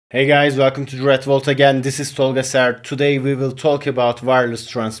Hey guys, welcome to the Red Vault again. This is Tolga SERT. Today we will talk about wireless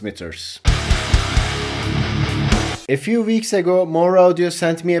transmitters. A few weeks ago, Mooer Audio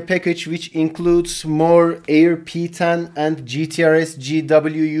sent me a package which includes Mooer Air P10 and Gtrs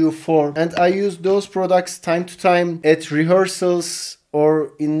GWU4, and I use those products time to time at rehearsals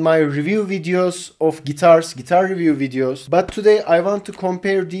or in my review videos of guitar review videos. But today I want to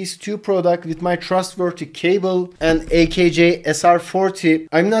compare these two products with my trustworthy cable and AKG SR40.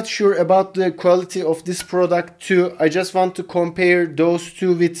 I'm not sure about the quality of this product too. I just want to compare those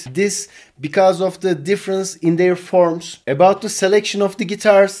two with this because of the difference in their forms. About the selection of the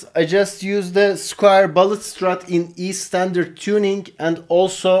guitars, I just used the Squire Bullet Strat in E standard tuning and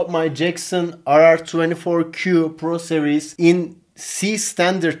also my Jackson RR24Q Pro Series in C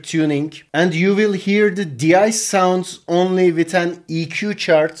standard tuning, and you will hear the DI sounds only with an EQ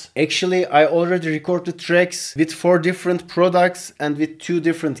chart. Actually, I already recorded tracks with 4 different products and with 2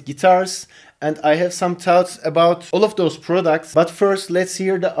 different guitars, and I have some thoughts about all of those products. But first, let's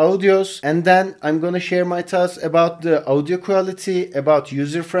hear the audios, and then I'm gonna share my thoughts about the audio quality, about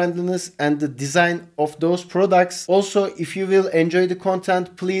user friendliness, and the design of those products. Also, if you will enjoy the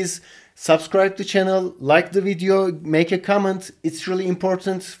content, please subscribe to the channel, like the video, make a comment. It's really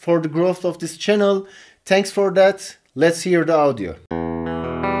important for the growth of this channel. Thanks for that. Let's hear the audio.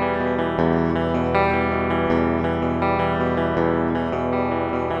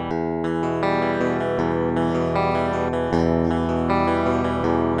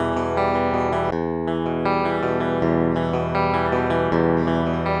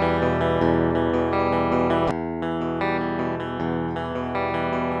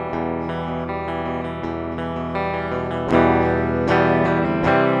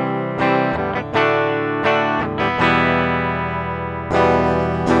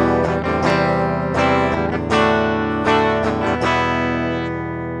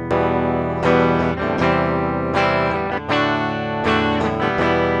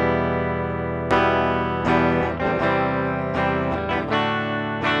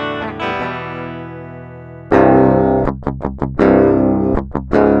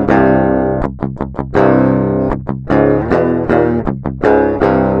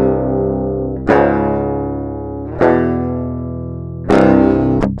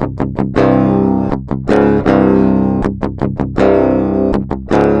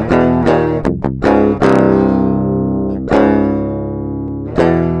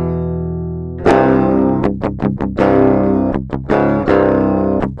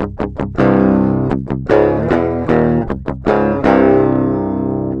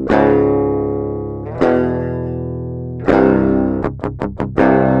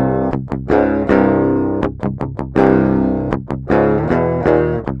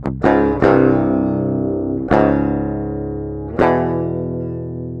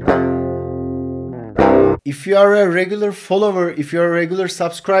 If you are a regular follower, if you are a regular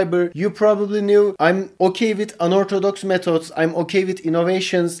subscriber, you probably knew I'm okay with unorthodox methods, I'm okay with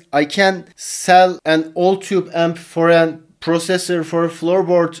innovations. I can sell an all-tube amp for a processor, for a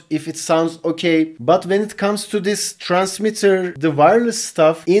floorboard if it sounds okay. But when it comes to this transmitter, the wireless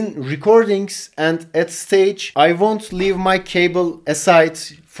stuff in recordings and at stage, I won't leave my cable aside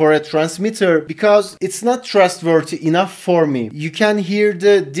for a transmitter because it's not trustworthy enough for me. You can hear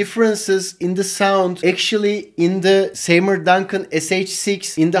the differences in the sound actually in the Seymour Duncan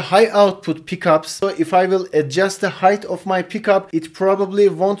SH6 in the high output pickups. So if I will adjust the height of my pickup, it probably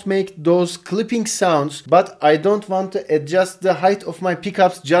won't make those clipping sounds, but I don't want to adjust the height of my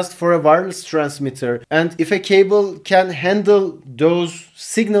pickups just for a wireless transmitter. And if a cable can handle those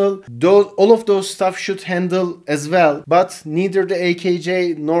signal, all of those stuff should handle as well, but neither the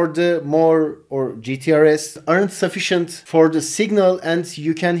AKG nor the Mooer or Gtrs aren't sufficient for the signal, and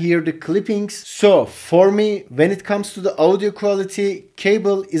you can hear the clippings. So for me, when it comes to the audio quality,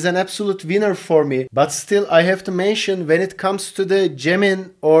 cable is an absolute winner for me. But still, I have to mention, when it comes to the jamming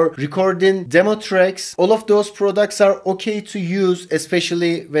or recording demo tracks, all of those products are okay to use,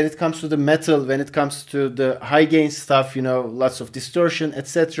 especially when it comes to the metal, when it comes to the high gain stuff, you know, lots of distortion,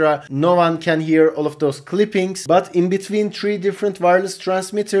 etc. No one can hear all of those clippings. But in between 3 different wireless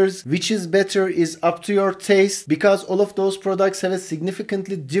transmitters, which is better is up to your taste, because all of those products have a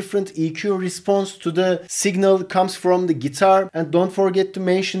significantly different EQ response to the signal comes from the guitar. And don't forget to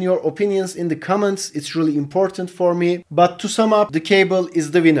mention your opinions in the comments, it's really important for me. But to sum up, the cable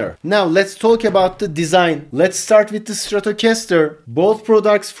is the winner. Now let's talk about the design. Let's start with the Stratocaster. Both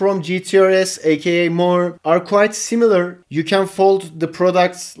products from Gtrs aka Mooer are quite similar. You can fold the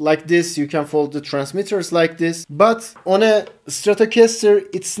products like this, you can fold the transmitters like this, but on a Stratocaster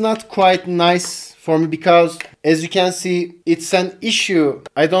it's not quite nice for me because as you can see, it's an issue.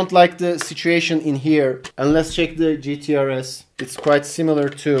 I don't like the situation in here. And let's check the Gtrs. It's quite similar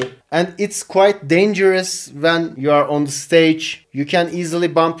too. And it's quite dangerous when you are on the stage. You can easily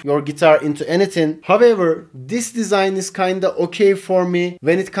bump your guitar into anything. However, this design is kinda okay for me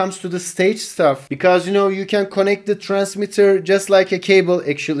when it comes to the stage stuff. Because you know, you can connect the transmitter just like a cable,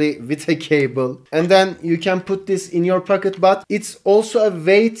 actually with a cable. And then you can put this in your pocket, but it's also a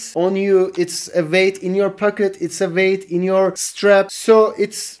weight on you. It's a weight in your pocket. It's a weight in your strap. So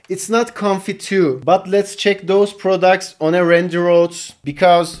it's not comfy too. But let's check those products on a Randy Rhoads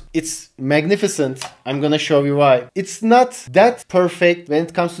because it's magnificent. I'm gonna show you why. It's not that perfect when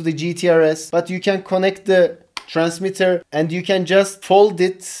it comes to the Gtrs, but you can connect the transmitter and you can just fold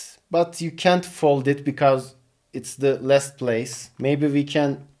it, but you can't fold it because it's the last place. Maybe we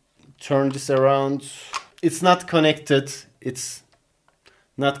can turn this around. It's not connected. It's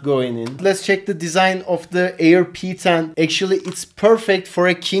not going in. Let's check the design of the Air P10. Actually, it's perfect for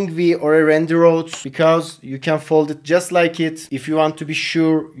a King V or a Randy Rhoads because you can fold it just like it. If you want to be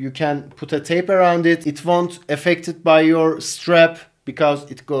sure, you can put a tape around it. It won't affect it by your strap because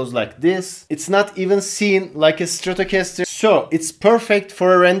it goes like this. It's not even seen like a Stratocaster. So it's perfect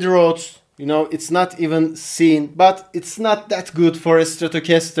for a Randy Rhoads. You know, it's not even seen, but it's not that good for a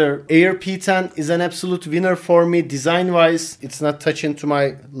Stratocaster. Air P10 is an absolute winner for me design-wise. It's not touching to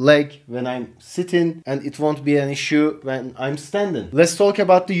my leg when I'm sitting, and it won't be an issue when I'm standing. Let's talk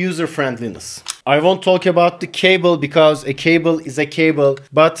about the user friendliness. I won't talk about the cable because a cable is a cable,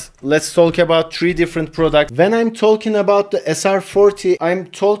 but let's talk about three different products. When I'm talking about the SR40, I'm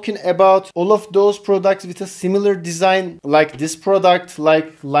talking about all of those products with a similar design, like this product,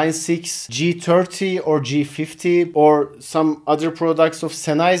 like Line 6, G30 or G50, or some other products of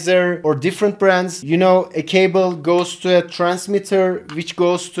Sennheiser or different brands. You know, a cable goes to a transmitter, which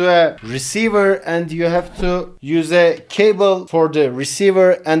goes to a receiver, and you have to use a cable for the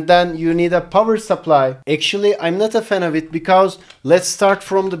receiver, and then you need a power supply. Actually, I'm not a fan of it because let's start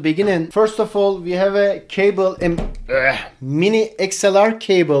from the beginning. First of all, we have a cable, a mini XLR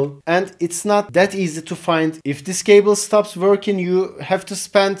cable, and it's not that easy to find. If this cable stops working, you have to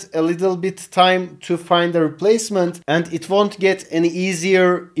spend a little bit time to find a replacement, and it won't get any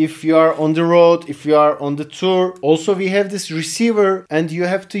easier if you are on the road, if you are on the tour. Also, we have this receiver, and you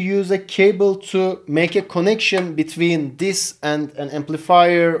have to use a cable to make a connection between this and an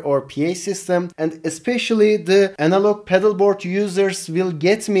amplifier or PA system. And especially the analog pedalboard users will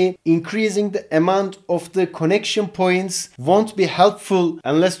get me. Increasing the amount of the connection points won't be helpful.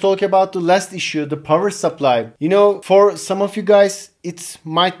 And let's talk about the last issue, the power supply. You know, for some of you guys, it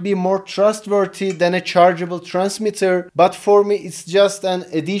might be more trustworthy than a chargeable transmitter, but for me it's just an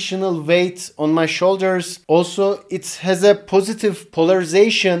additional weight on my shoulders. Also, it has a positive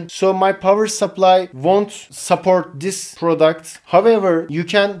polarization, so my power supply won't support this product. However, you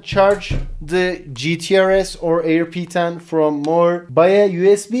can charge the Gtrs or Air P10 from Mooer by a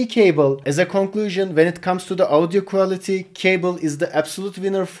USB cable. As a conclusion, when it comes to the audio quality, cable is the absolute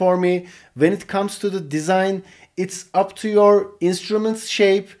winner for me. When it comes to the design, it's up to your instrument's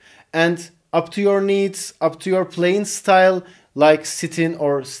shape and up to your needs, up to your playing style, like sitting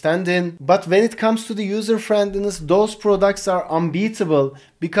or standing. But when it comes to the user friendliness, those products are unbeatable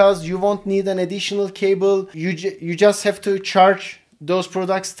because you won't need an additional cable. You just have to charge those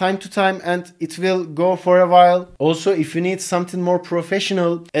products time to time and it will go for a while. Also, if you need something more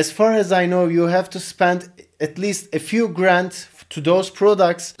professional, as far as I know, you have to spend at least a few grand to those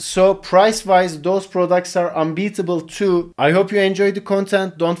products. So price wise, those products are unbeatable too. I hope you enjoyed the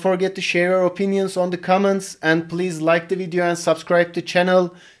content. Don't forget to share your opinions on the comments, and please like the video and subscribe to the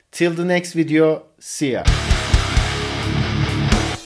channel. Till the next video, see ya.